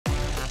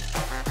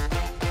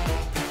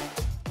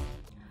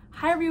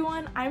Hi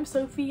everyone, I'm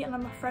Sophie and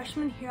I'm a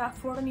freshman here at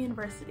Fordham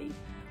University.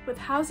 With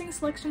housing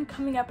selection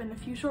coming up in a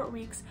few short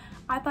weeks,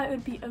 I thought it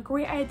would be a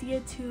great idea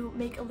to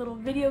make a little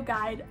video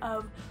guide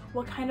of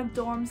what kind of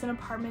dorms and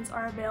apartments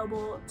are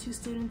available to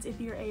students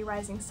if you're a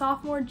rising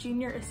sophomore,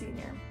 junior, or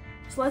senior.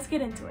 So let's get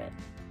into it.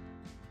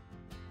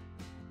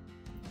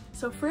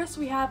 So first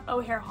we have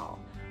O'Hare Hall.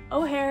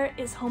 O'Hare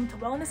is home to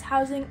Wellness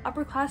Housing,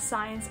 Upper Class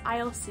Science,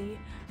 ILC,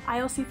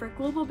 ILC for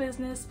Global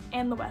Business,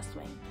 and the West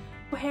Wing.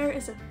 O'Hare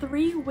is a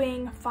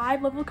 3-wing,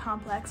 5-level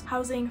complex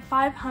housing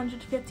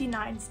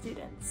 559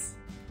 students.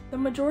 The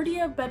majority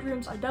of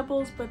bedrooms are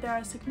doubles, but there are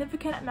a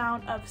significant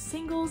amount of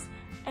singles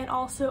and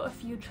also a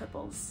few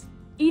triples.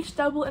 Each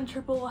double and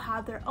triple will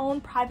have their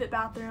own private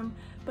bathroom,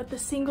 but the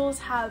singles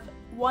have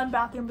one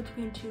bathroom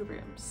between 2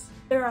 rooms.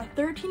 There are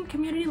 13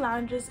 community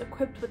lounges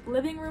equipped with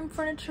living room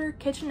furniture,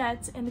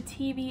 kitchenettes, and a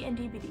TV and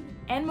DVD.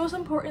 And most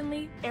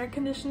importantly, air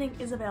conditioning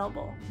is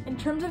available. In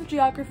terms of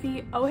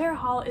geography, O'Hare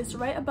Hall is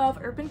right above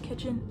Urban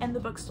Kitchen and the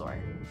bookstore.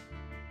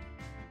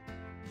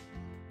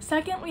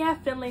 Second, we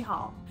have Finley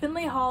Hall.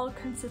 Finley Hall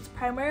consists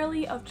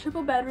primarily of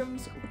triple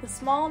bedrooms with a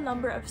small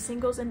number of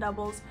singles and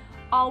doubles,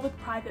 all with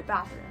private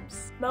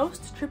bathrooms.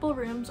 Most triple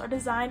rooms are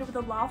designed with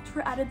a loft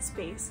for added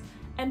space,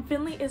 and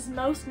Finley is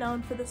most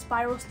known for the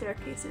spiral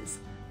staircases,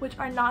 which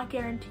are not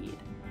guaranteed,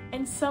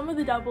 and some of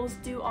the doubles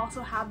do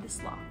also have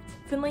this loft.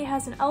 Finley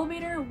has an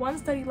elevator, 1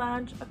 study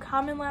lounge, a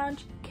common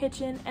lounge,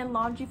 kitchen, and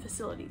laundry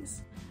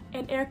facilities,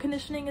 and air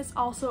conditioning is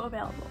also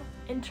available.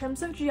 In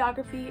terms of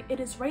geography, it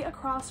is right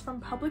across from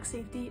public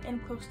safety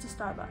and close to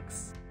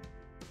Starbucks.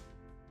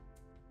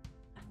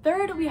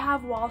 Third, we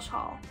have Walsh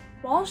Hall.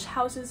 Walsh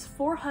houses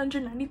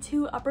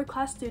 492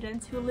 upper-class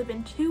students who live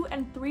in 2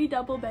 and 3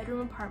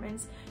 double-bedroom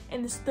apartments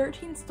in this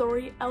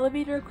 13-story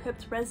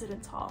elevator-equipped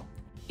residence hall.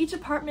 Each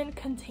apartment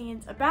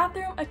contains a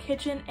bathroom, a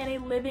kitchen, and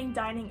a living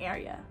dining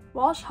area.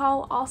 Walsh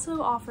Hall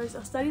also offers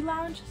a study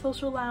lounge,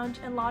 social lounge,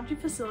 and laundry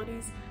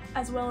facilities,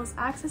 as well as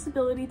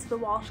accessibility to the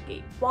Walsh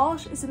Gate.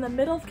 Walsh is in the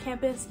middle of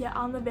campus, yet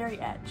on the very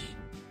edge.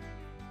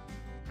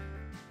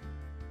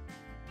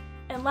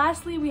 And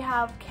lastly, we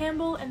have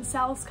Campbell and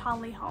Salis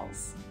Conley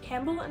Halls.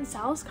 Campbell and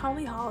Salis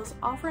Conley Halls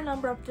offer a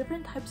number of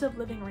different types of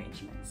living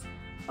arrangements.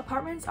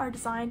 Apartments are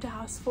designed to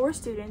house 4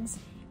 students,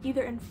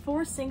 either in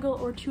 4 single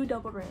or 2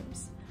 double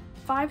rooms,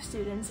 5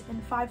 students in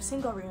 5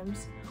 single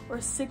rooms, or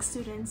 6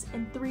 students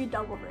in 3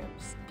 double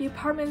rooms. The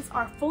apartments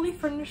are fully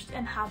furnished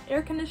and have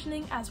air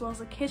conditioning as well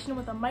as a kitchen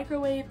with a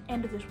microwave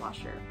and a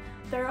dishwasher.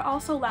 There are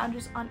also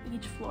lounges on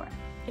each floor.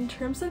 In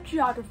terms of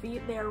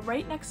geography, they are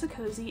right next to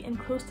Cozy and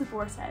close to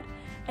Boar's Head,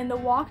 and the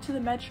walk to the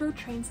metro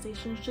train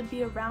station should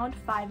be around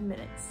 5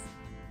 minutes.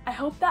 I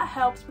hope that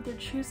helps with your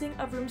choosing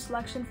of room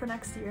selection for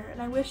next year,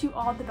 and I wish you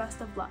all the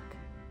best of luck.